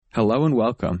Hello and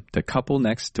welcome to Couple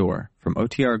Next Door from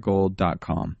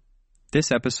OTRGold.com.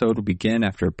 This episode will begin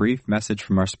after a brief message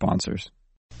from our sponsors.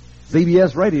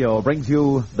 CBS Radio brings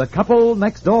you The Couple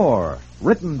Next Door,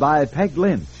 written by Peg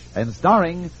Lynch and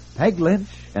starring Peg Lynch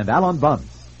and Alan Bunce.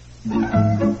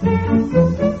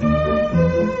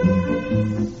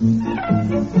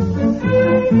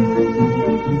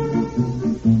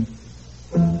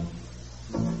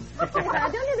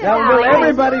 Now, will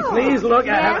everybody please look?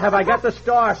 Have I got the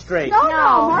star straight?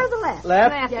 No, more to the left.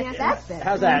 Left? Yes, that's better.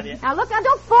 How's that? Now, look,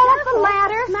 don't fall off the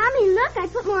ladder. Mommy, look, I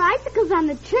put more icicles on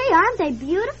the tree. Aren't they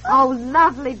beautiful? Oh,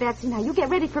 lovely, Betsy. Now, you get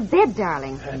ready for bed,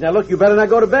 darling. Now, look, you better not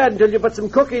go to bed until you put some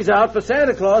cookies out for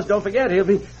Santa Claus. Don't forget, he'll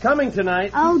be coming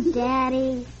tonight. Oh,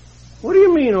 Daddy. What do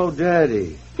you mean, oh,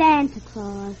 Daddy? Santa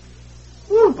Claus.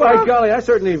 Oh, by golly, I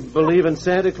certainly believe in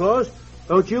Santa Claus.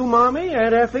 Don't you, Mommy,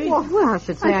 Aunt Effie? Well, I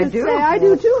should say I do. I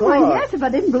do, too. Why, yes, if I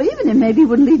didn't believe in him, maybe he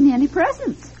wouldn't leave me any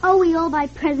presents. Oh, we all buy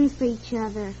presents for each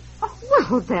other. Oh,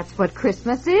 well, that's what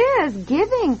Christmas is,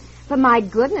 giving. But my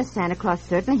goodness, Santa Claus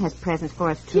certainly has presents for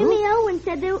us, too. Jimmy Owen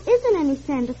said there isn't any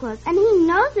Santa Claus, and he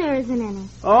knows there isn't any.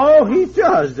 Oh, he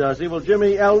does he? Well,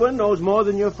 Jimmy Elwin knows more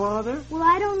than your father? Well,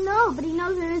 I don't know, but he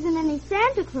knows there isn't any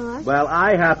Santa Claus. Well,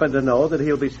 I happen to know that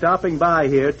he'll be stopping by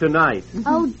here tonight.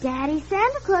 Oh, Daddy,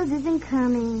 Santa Claus isn't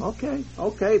coming. Okay.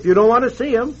 If you don't want to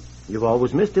see him. You've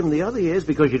always missed him the other years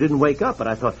because you didn't wake up, but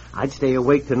I thought I'd stay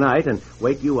awake tonight and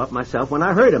wake you up myself when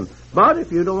I heard him. But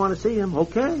if you don't want to see him,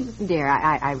 okay. Dear,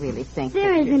 I really think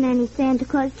there isn't any Santa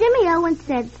Claus. Jimmy Owen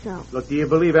said so. Look, do you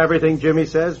believe everything Jimmy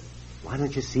says? Why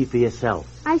don't you see for yourself?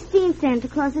 I've seen Santa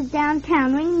Clauses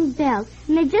downtown ringing bells,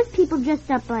 and they're just people dressed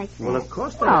up like that. Well, of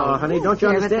course they are, honey. Don't you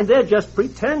understand? They're just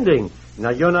pretending.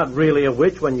 Now, you're not really a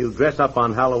witch when you dress up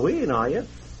on Halloween, are you?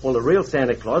 Well, the real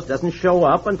Santa Claus doesn't show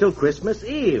up until Christmas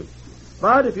Eve.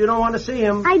 But if you don't want to see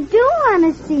him... I do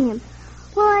want to see him.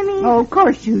 Well, I mean... Oh, of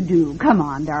course you do. Come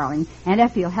on, darling. Aunt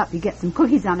Effie will help you get some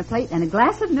cookies on a plate and a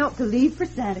glass of milk to leave for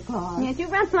Santa Claus. Yes, you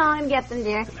run along and get them,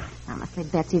 dear. I must say,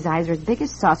 Betsy's eyes are as big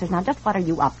as saucers. Now, just what are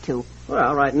you up to?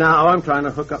 Well, right now I'm trying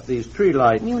to hook up these tree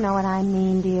lights. You know what I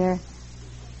mean, dear.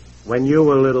 When you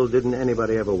were little, didn't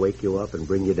anybody ever wake you up and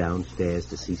bring you downstairs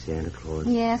to see Santa Claus?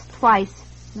 Yes, twice.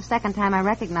 The second time I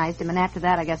recognized him, and after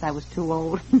that I guess I was too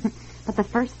old. But the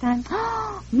first time,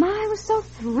 I was so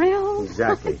thrilled.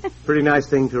 Exactly. Pretty nice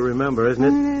thing to remember, isn't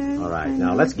it? All right,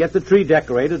 now let's get the tree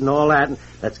decorated and all that, and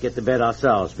let's get to bed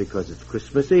ourselves because it's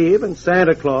Christmas Eve and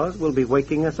Santa Claus will be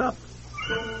waking us up.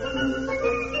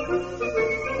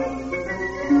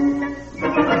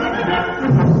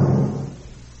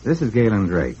 This is Galen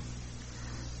Drake.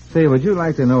 Say, would you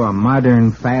like to know a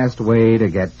modern, fast way to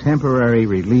get temporary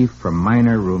relief from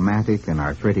minor rheumatic and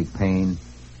arthritic pain?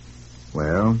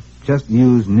 Well, just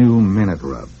use new Minute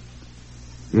Rub.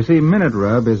 You see, Minute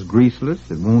Rub is greaseless,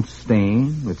 it won't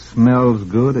stain, it smells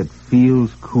good, it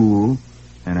feels cool,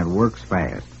 and it works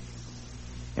fast.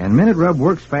 And Minute Rub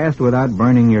works fast without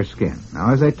burning your skin.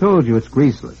 Now, as I told you, it's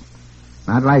greaseless.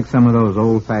 Not like some of those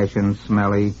old-fashioned,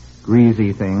 smelly,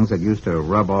 greasy things that used to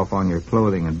rub off on your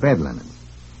clothing and bed linen.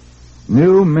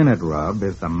 New Minute Rub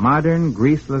is the modern,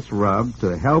 greaseless rub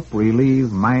to help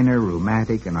relieve minor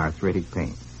rheumatic and arthritic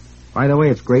pain. By the way,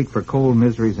 it's great for cold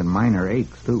miseries and minor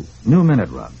aches, too. New Minute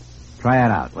Rub. Try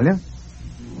it out, will you?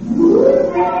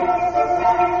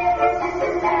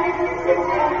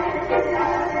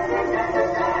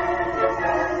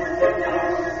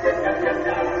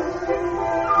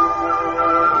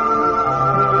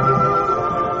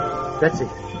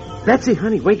 Betsy,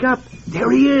 honey, wake up. There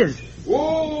he is.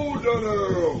 Whoa,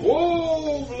 Dunner!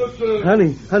 Whoa, Blitzen!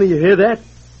 Honey, you hear that?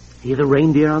 Hear the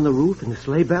reindeer on the roof and the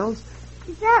sleigh bells?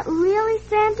 Is that really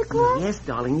Santa Claus? Yes,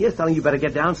 darling. You better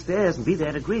get downstairs and be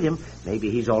there to greet him.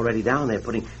 Maybe he's already down there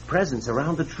putting presents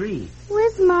around the tree.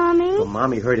 Where's Mommy? Well,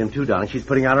 Mommy heard him too, darling. She's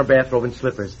putting on her bathrobe and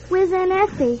slippers. Where's Aunt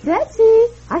Effie? Betsy,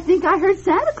 I think I heard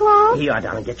Santa Claus. Here you are,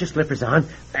 darling. Get your slippers on.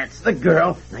 That's the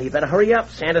girl. Now, you better hurry up.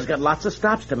 Santa's got lots of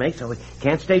stops to make, so we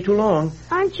can't stay too long.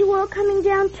 Aren't you all coming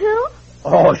down, too?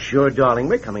 Oh, sure, darling.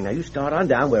 We're coming. Now, you start on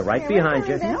down. We're right behind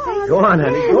you. Go on,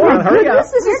 honey. Go on. Hurry up.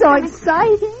 This is so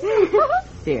exciting.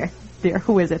 Dear,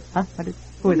 who is it? Huh?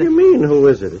 What do you mean, who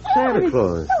is it? It's Santa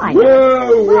Claus.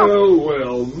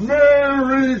 Well,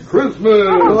 Merry Christmas!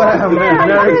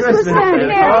 Merry Christmas,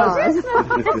 Merry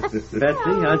Christmas.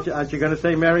 Betsy, aren't you going to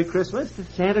say Merry Christmas to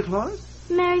Santa Claus?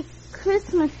 Merry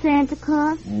Christmas, Santa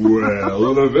Claus. Well,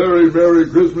 and a very Merry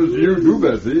Christmas to you, too,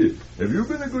 Betsy. Have you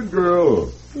been a good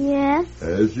girl? Yes.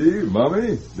 Has she?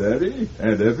 Mommy? Daddy?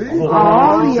 Aunt Effie?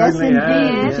 Oh, yes,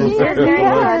 indeed.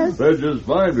 Yes. That's just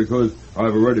fine, because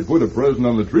I've already put a present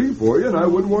on the tree for you, and I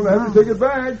wouldn't want to have you take it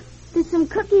back. There's some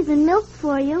cookies and milk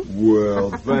for you.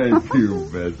 Well, thank you,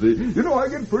 Bessie. You know, I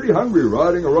get pretty hungry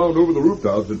riding around over the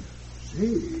rooftops and...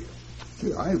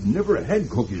 Say, I've never had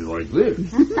cookies like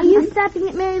this. Are you stopping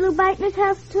at Mary Lou Beitner's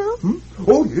house, too?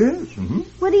 Oh, yes. Mm-hmm.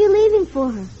 What are you leaving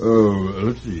for her?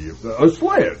 Let's see. A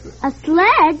sled. A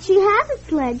sled? She has a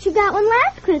sled. She got one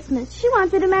last Christmas. She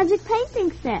wanted a magic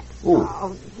painting set.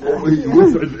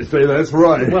 Say that's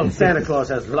right. Well, Santa Claus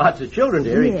has lots of children,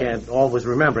 dear. He can't always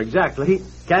remember exactly.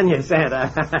 Can you,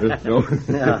 Santa? No.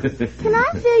 Yeah. Can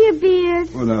I feel your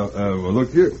beard? Well, now,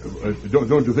 look here.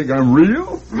 Don't you think I'm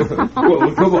real?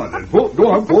 Well, come on, then. Go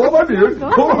on, pull up my beard.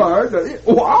 Pull hard.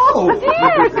 Wow!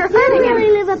 You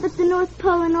really live up at the North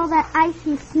Pole and all that ice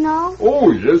and snow?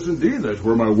 Oh, yes, indeed. That's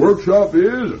where my workshop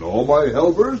is and all my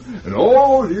helpers. And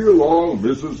all year long,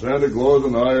 Mrs. Santa Claus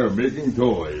and I are making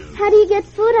toys. How do you get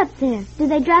food up there? Do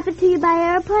they drop it to you by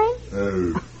airplane?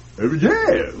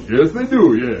 Yes, they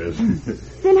do, yes.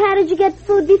 Then how did you get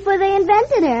food before they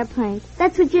invented airplanes?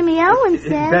 That's what Jimmy Elwin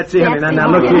said. Betsy, now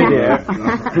look here, dear.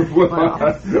 Well,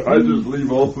 I just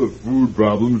leave all the food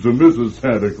problems to Mrs.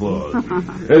 Santa Claus.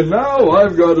 And now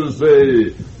I've got to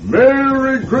say,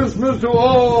 Merry Christmas to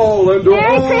all and to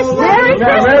Merry all. Christmas! Merry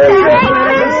Christmas!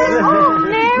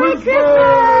 Merry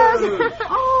Christmas!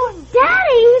 Oh,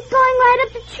 Daddy, he's going right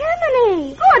up the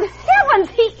chimney. Good heavens,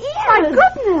 he is! My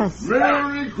goodness!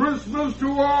 Merry Christmas to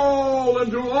all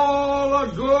and to all a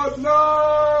good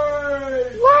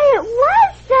night! Why, it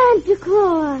was Santa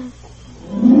Claus.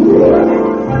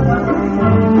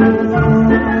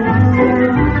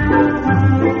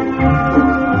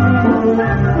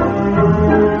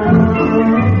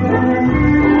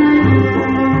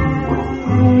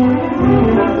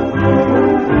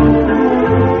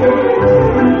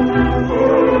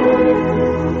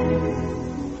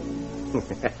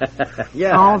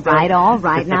 Yeah. All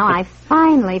right. Now I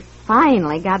finally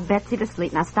got Betsy to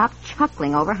sleep. Now stop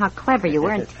chuckling over how clever you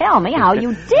were and tell me how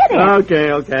you did it.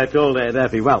 Okay. I told Aunt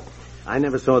Effie. Well, I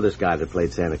never saw this guy that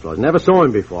played Santa Claus. Never saw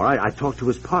him before. I talked to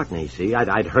his partner, you see.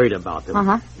 I'd heard about them.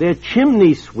 Uh-huh. They're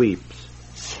chimney sweeps.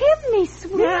 Chimney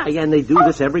sweep? Yeah, and they do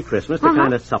this every Christmas to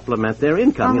kind of supplement their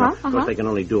income. Of course, they can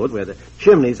only do it where the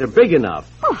chimneys are big enough.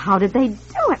 Oh, how did they do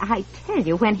it? I tell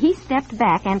you, when he stepped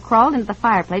back and crawled into the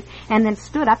fireplace and then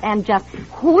stood up and just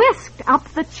whisked up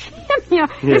the chimney,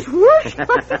 just whoosh.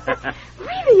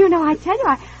 Really, I tell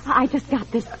you, I just got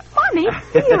this funny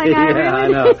feeling. I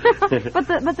know.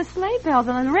 but the sleigh bells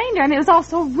and the reindeer, it was all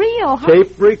so real.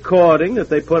 Tape recording that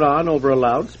they put on over a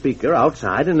loudspeaker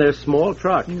outside in their small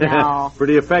truck. No.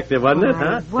 Pretty effective, wasn't it,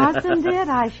 huh? Wasn't it?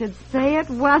 I should say it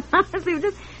was. Honestly, it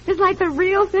was just like the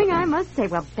real thing, I must say.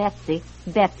 Well, Betsy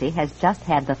has just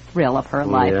had the thrill of her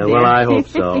life. Yeah, dear. well, I hope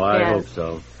so. Yes. I hope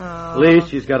so. Oh. At least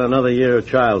she's got another year of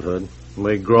childhood.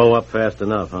 We grow up fast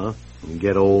enough, huh? And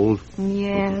get old.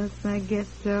 Yes, I guess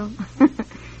so.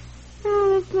 Oh,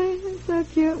 this place is so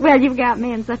cute. Well, you've got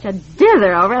me in such a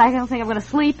dither over it, I don't think I'm going to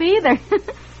sleep either.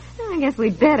 I guess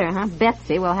we'd better, huh?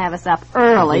 Betsy will have us up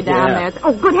early down there.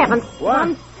 Oh, good heavens. What?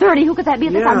 1:30. Who could that be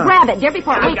at this time? Grab it, dear,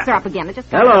 before it wakes her up again. It just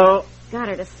Hello. got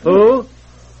her to sleep. Who?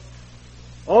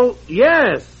 Oh,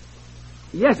 yes.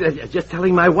 Yes, just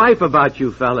telling my wife about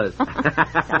you fellas.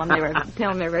 Tell them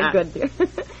they were good, dear.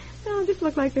 No, just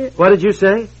look like this. What did you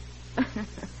say?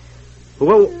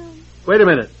 Well, wait a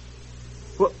minute.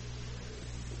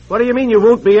 What do you mean you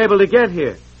won't be able to get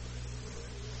here?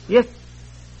 Yes,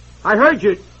 I heard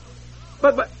you.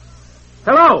 But,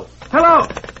 hello.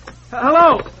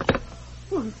 Well,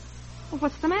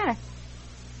 what's the matter?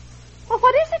 Well,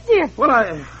 what is it, dear? Well,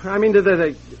 I mean,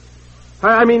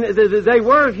 they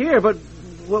were here, but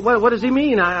what does he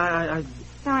mean? I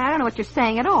don't know what you're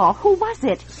saying at all. Who was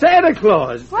it? Santa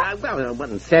Claus. What? Well, it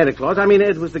wasn't Santa Claus. I mean,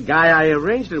 it was the guy I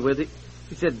arranged it with.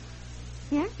 He said...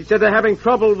 Yeah? He said they're having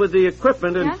trouble with the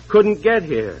equipment and couldn't get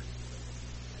here.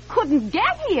 Couldn't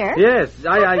get here? Yes,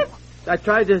 I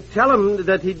tried to tell him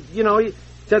that he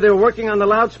said they were working on the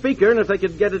loudspeaker, and if they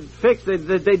could get it fixed,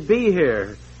 they'd be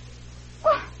here.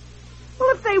 Well,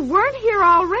 if they weren't here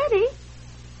already,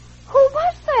 who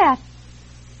was that?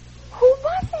 Who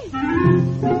was he?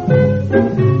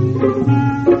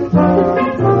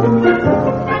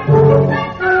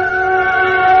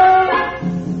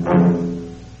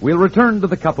 We'll return to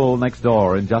the couple next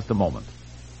door in just a moment.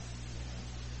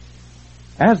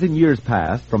 As in years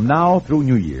past, from now through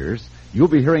New Year's, you'll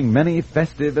be hearing many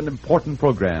festive and important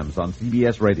programs on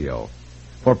CBS Radio.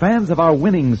 For fans of our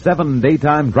winning 7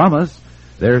 daytime dramas,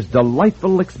 there's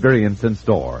delightful experience in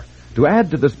store. To add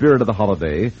to the spirit of the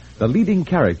holiday, the leading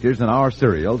characters in our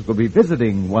serials will be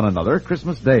visiting one another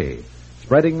Christmas Day,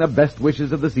 spreading the best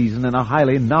wishes of the season in a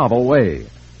highly novel way.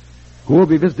 Who will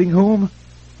be visiting whom?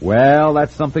 Well,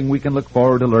 that's something we can look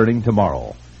forward to learning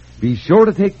tomorrow. Be sure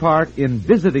to take part in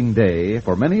Visiting Day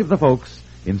for many of the folks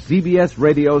in CBS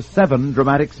Radio's 7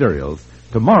 dramatic serials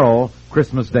tomorrow,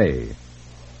 Christmas Day.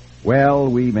 Well,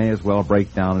 we may as well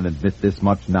break down and admit this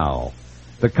much now.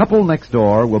 The couple next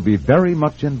door will be very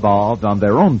much involved on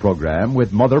their own program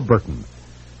with Mother Burton.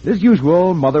 As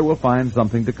usual, Mother will find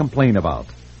something to complain about.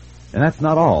 And that's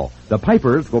not all. The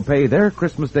Pipers will pay their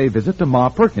Christmas Day visit to Ma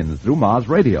Perkins through Ma's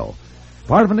radio.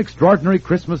 Part of an extraordinary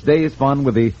Christmas Day's fun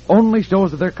with the only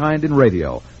shows of their kind in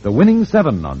radio, the Winning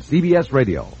 7 on CBS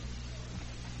Radio.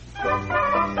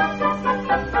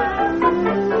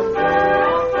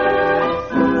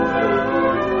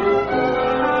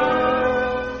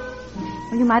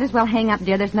 Well, you might as well hang up,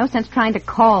 dear. There's no sense trying to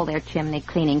call their chimney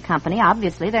cleaning company.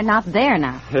 Obviously, they're not there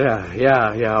now.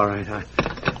 Yeah, all right.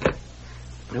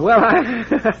 Well,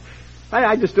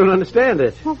 I just don't understand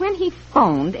it. Well, when he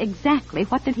phoned, exactly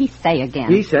what did he say again?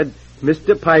 He said,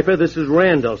 Mr. Piper, this is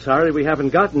Randall. Sorry we haven't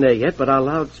gotten there yet, but our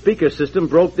loudspeaker system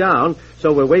broke down,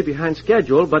 so we're way behind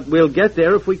schedule, but we'll get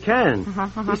there if we can.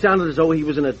 He sounded as though he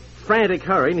was in a frantic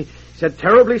hurry, and he said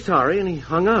terribly sorry, and he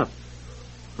hung up.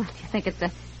 Well, do you think it's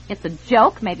a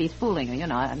joke? Maybe he's fooling you,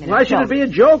 I mean, why should it be a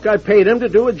joke? I paid him to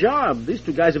do a job. These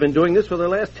two guys have been doing this for the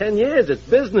last 10 years. It's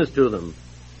business to them.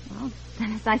 Well,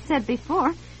 then, as I said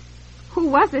before, who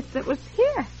was it that was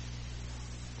here?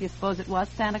 Do you suppose it was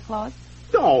Santa Claus?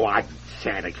 Oh,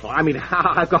 Santa Claus. I mean,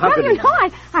 how could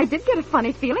I did get a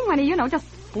funny feeling when he, just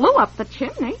flew up the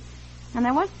chimney. And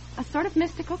there was a sort of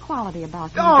mystical quality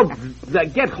about him. Oh,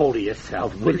 get hold of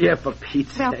yourself, will you, for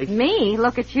Pete's sake? Me?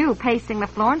 Look at you, pacing the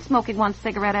floor and smoking one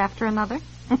cigarette after another.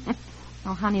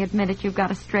 Oh, honey, admit it, you've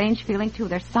got a strange feeling, too.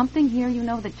 There's something here,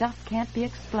 that just can't be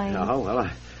explained. Oh, well,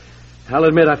 I'll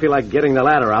admit I feel like getting the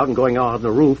ladder out and going out on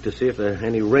the roof to see if there are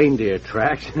any reindeer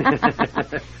tracks.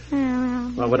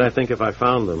 What would I think if I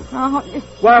found them? Oh,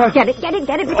 well, get it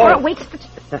before it wakes the...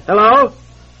 Hello?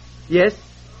 Yes,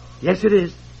 it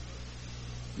is.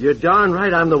 You're darn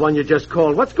right I'm the one you just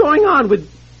called. What's going on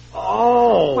with...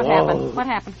 Oh. What happened? What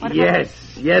happened?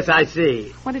 Yes, I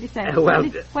see. What did he say? Well,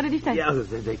 what did he say? Yeah,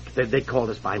 they called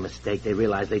us by mistake. They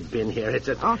realized they'd been here.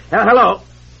 Hello?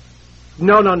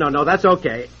 No, that's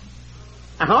okay.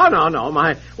 Oh, no,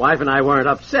 my wife and I weren't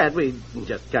upset. We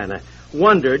just kind of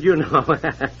wondered,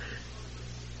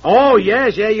 Oh,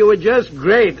 yes, you were just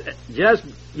great. Yes,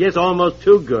 almost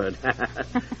too good.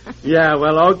 Yeah,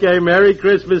 well, okay, Merry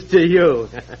Christmas to you.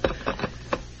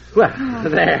 Well,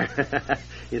 there.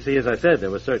 You see, as I said,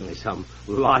 there was certainly some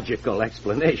logical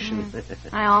explanation.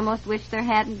 I almost wish there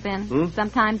hadn't been.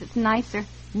 Sometimes it's nicer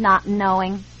not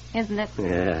knowing, isn't it?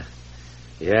 Yeah,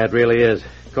 it really is.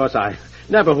 Of course, I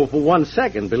never for 1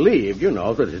 second believed,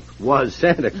 that it was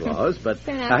Santa Claus, but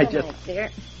I just...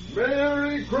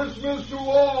 Merry Christmas to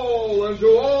all, and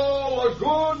to all a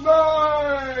good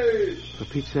night! For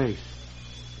Pete's sake,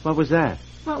 what was that?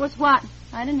 What was what?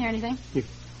 I didn't hear anything.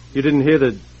 You didn't hear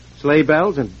the sleigh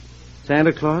bells and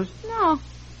Santa Claus? No.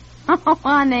 Oh,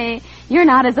 honey, you're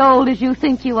not as old as you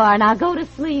think you are. Now go to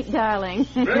sleep, darling.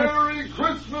 Merry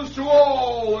Christmas to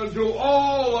all, and to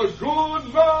all a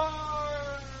good night!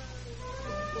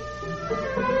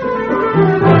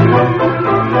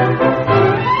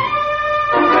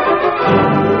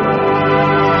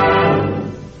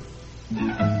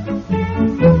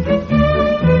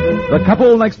 The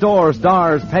Couple Next Door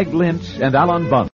stars Peg Lynch and Alan Bunce.